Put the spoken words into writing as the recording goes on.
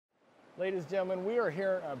Ladies and gentlemen, we are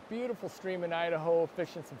here in a beautiful stream in Idaho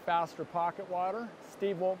fishing some faster pocket water.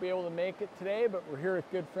 Steve won't be able to make it today, but we're here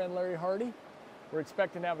with good friend Larry Hardy. We're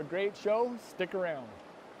expecting to have a great show. Stick around.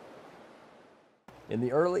 In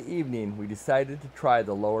the early evening, we decided to try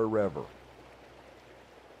the lower river.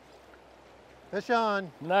 Fish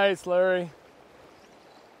on. Nice, Larry.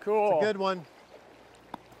 Cool. It's a good one.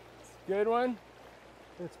 Good one?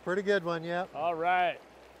 It's a pretty good one, yep. All right.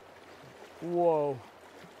 Whoa.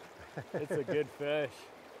 It's a good fish.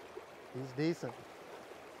 He's decent.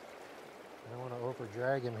 I don't want to over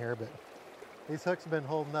drag him here, but these hooks have been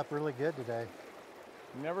holding up really good today.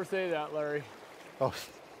 Never say that, Larry. Oh.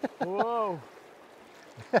 Whoa.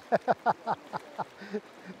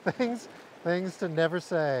 things to never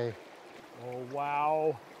say. Oh,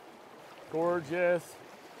 wow. Gorgeous.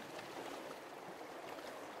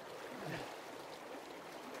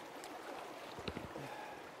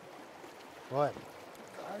 What?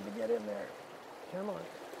 Hard to get in there. Come on.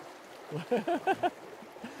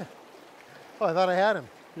 Oh, I thought I had him.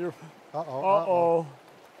 You're... Uh-oh. Uh-oh.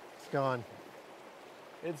 It's gone.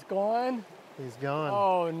 It's gone? He's gone.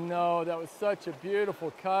 Oh, no. That was such a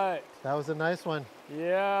beautiful cut. That was a nice one.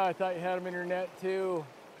 Yeah, I thought you had him in your net, too.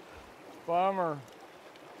 Bummer.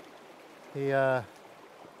 He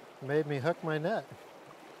made me hook my net.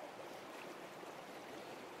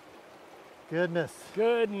 Goodness.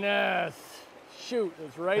 Goodness. Shoot, it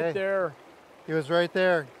was right there. He was right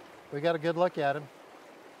there. We got a good look at him.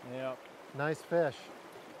 Yep. Nice fish.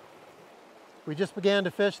 We just began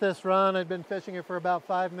to fish this run. I'd been fishing it for about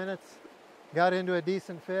 5 minutes. Got into a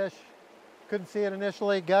decent fish. Couldn't see it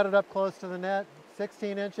initially. Got it up close to the net,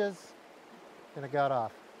 16 inches, and it got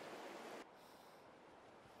off.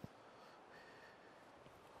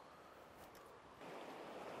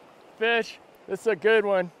 Fish. This is a good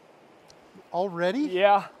one. Already?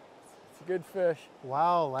 Yeah. It's a good fish.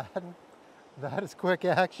 Wow, Ladin. That is quick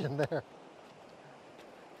action there.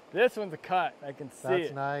 This one's a cut. I can see it.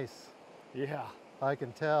 That's nice. Yeah. I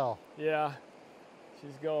can tell. Yeah.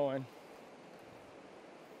 She's going.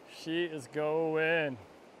 She is going.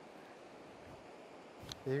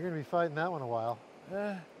 You're going to be fighting that one a while.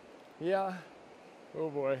 Yeah. Oh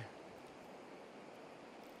boy.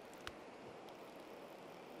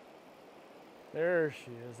 There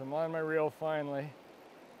she is. I'm on my reel finally.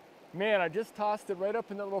 Man, I just tossed it right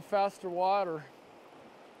up in that little faster water.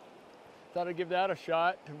 Thought I'd give that a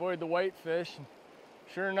shot to avoid the whitefish. And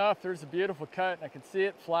sure enough, there's a beautiful cut, and I can see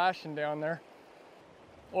it flashing down there.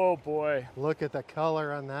 Oh boy. Look at the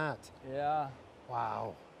color on that. Yeah.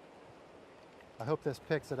 Wow. I hope this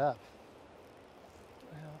picks it up.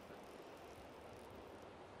 Yeah.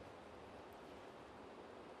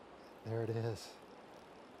 There it is.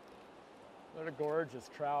 What a gorgeous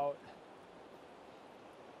trout.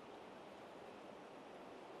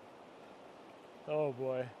 Oh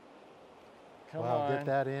boy. Come wow, on. get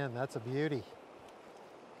that in. That's a beauty.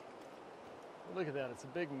 Look at that. It's a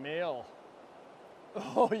big male.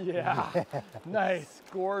 Oh yeah. Yeah. Nice,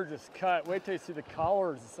 gorgeous cut. Wait till you see the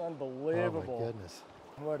colors. It's unbelievable. Oh my goodness.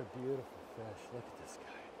 What a beautiful fish. Look at this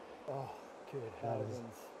guy. Oh, good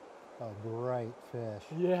heavens. A bright fish.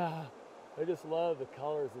 Yeah. I just love the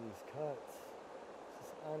colors of these cuts. It's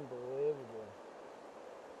just unbelievable.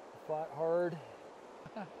 Fought hard.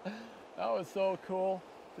 That was so cool.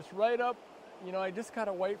 Just right up, you know, I just caught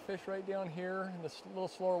a whitefish right down here in this little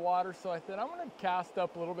slower water, so I thought I'm gonna cast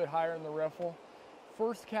up a little bit higher in the riffle.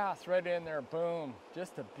 First cast right in there, boom.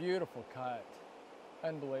 Just a beautiful cut.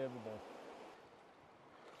 Unbelievable.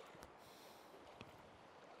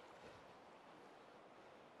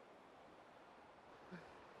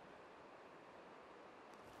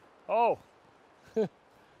 Oh,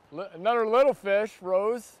 another little fish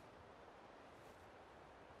rose.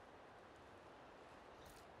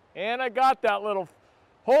 And I got that little,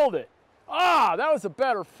 hold it. Ah, that was a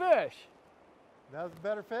better fish. That was a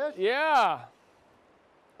better fish? Yeah.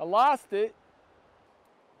 I lost it.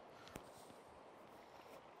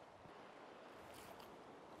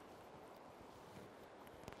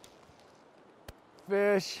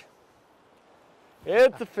 Fish.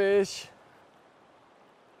 It's a fish.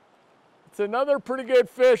 It's another pretty good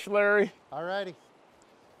fish, Larry. All righty.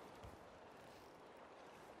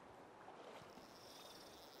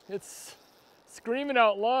 It's screaming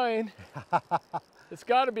out line. It's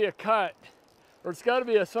got to be a cut, or it's got to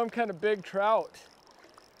be some kind of big trout.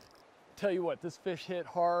 Tell you what, this fish hit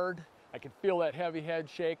hard. I could feel that heavy head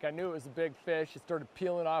shake. I knew it was a big fish. It started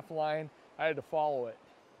peeling off line. I had to follow it.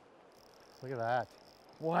 Look at that.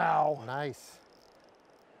 Wow. Nice.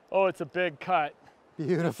 Oh, it's a big cut.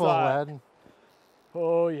 Beautiful, Ladin.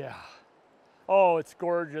 Oh yeah. Oh, it's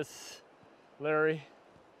gorgeous, Larry.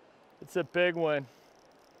 It's a big one.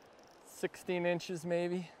 16 inches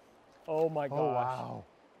maybe. Oh my gosh. Oh, wow.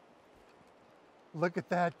 Look at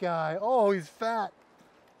that guy. Oh, he's fat.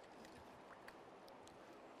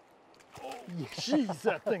 Jeez,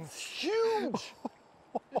 that thing's huge.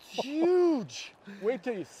 It's huge. Wait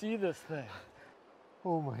till you see this thing.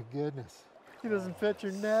 Oh my goodness. He doesn't fit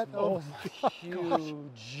your net. Oh my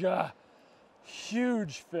huge,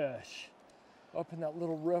 huge fish. Up in that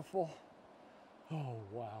little riffle. Oh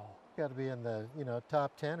wow. Got to be in the,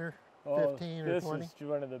 top 10 or 15 or this 20. This is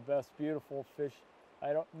one of the best beautiful fish.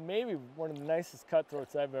 Maybe one of the nicest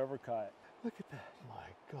cutthroats I've ever caught. Look at that. My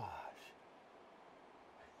gosh.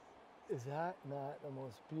 Is that not the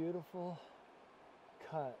most beautiful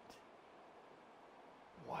cut?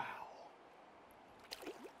 Wow.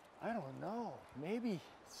 I don't know, maybe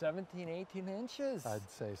 17, 18 inches. I'd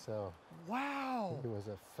say so. Wow. It was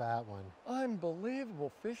a fat one.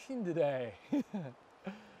 Unbelievable fishing today.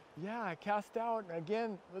 Yeah, I cast out, and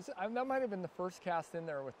again, that might have been the first cast in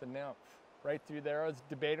there with the nymph. Right through there, I was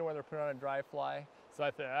debating whether to put on a dry fly. So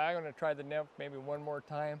I thought, I'm gonna try the nymph maybe one more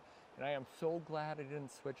time. And I am so glad I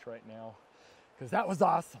didn't switch right now, because that was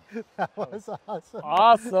awesome. That was awesome.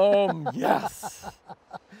 Awesome, yes.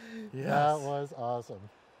 Yes. That was awesome.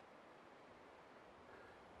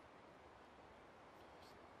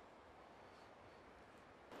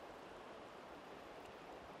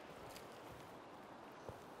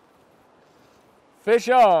 Fish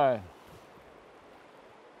on.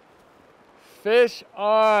 Fish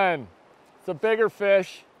on. It's a bigger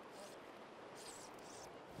fish.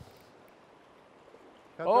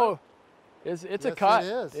 Oh, it's a cut. It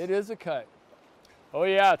is. It is a cut. Oh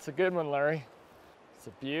yeah, it's a good one, Larry. It's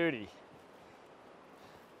a beauty.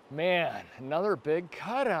 Man, another big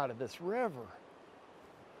cut out of this river.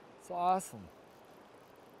 It's awesome.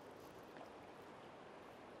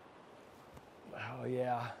 Oh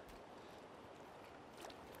yeah.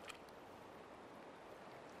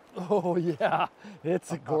 Oh yeah,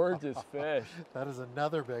 it's a gorgeous fish. That is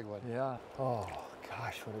another big one. Yeah. Oh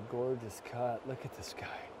gosh, what a gorgeous cut. Look at this guy.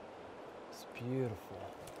 It's beautiful.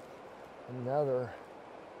 Another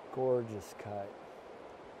gorgeous cut.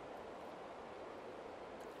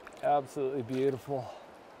 Absolutely beautiful.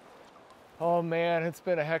 Oh man, it's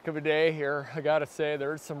been a heck of a day here. I gotta say,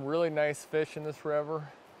 there's some really nice fish in this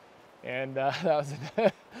river. And that was,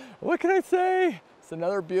 what can I say? It's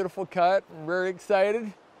another beautiful cut. I'm very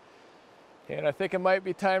excited. And I think it might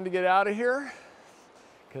be time to get out of here,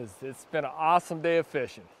 because it's been an awesome day of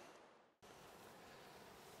fishing.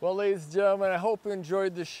 Well, ladies and gentlemen, I hope you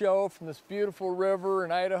enjoyed the show from this beautiful river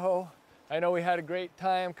in Idaho. I know we had a great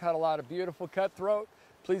time, caught a lot of beautiful cutthroat.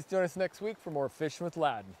 Please join us next week for more Fishing with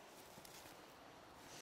Ladin.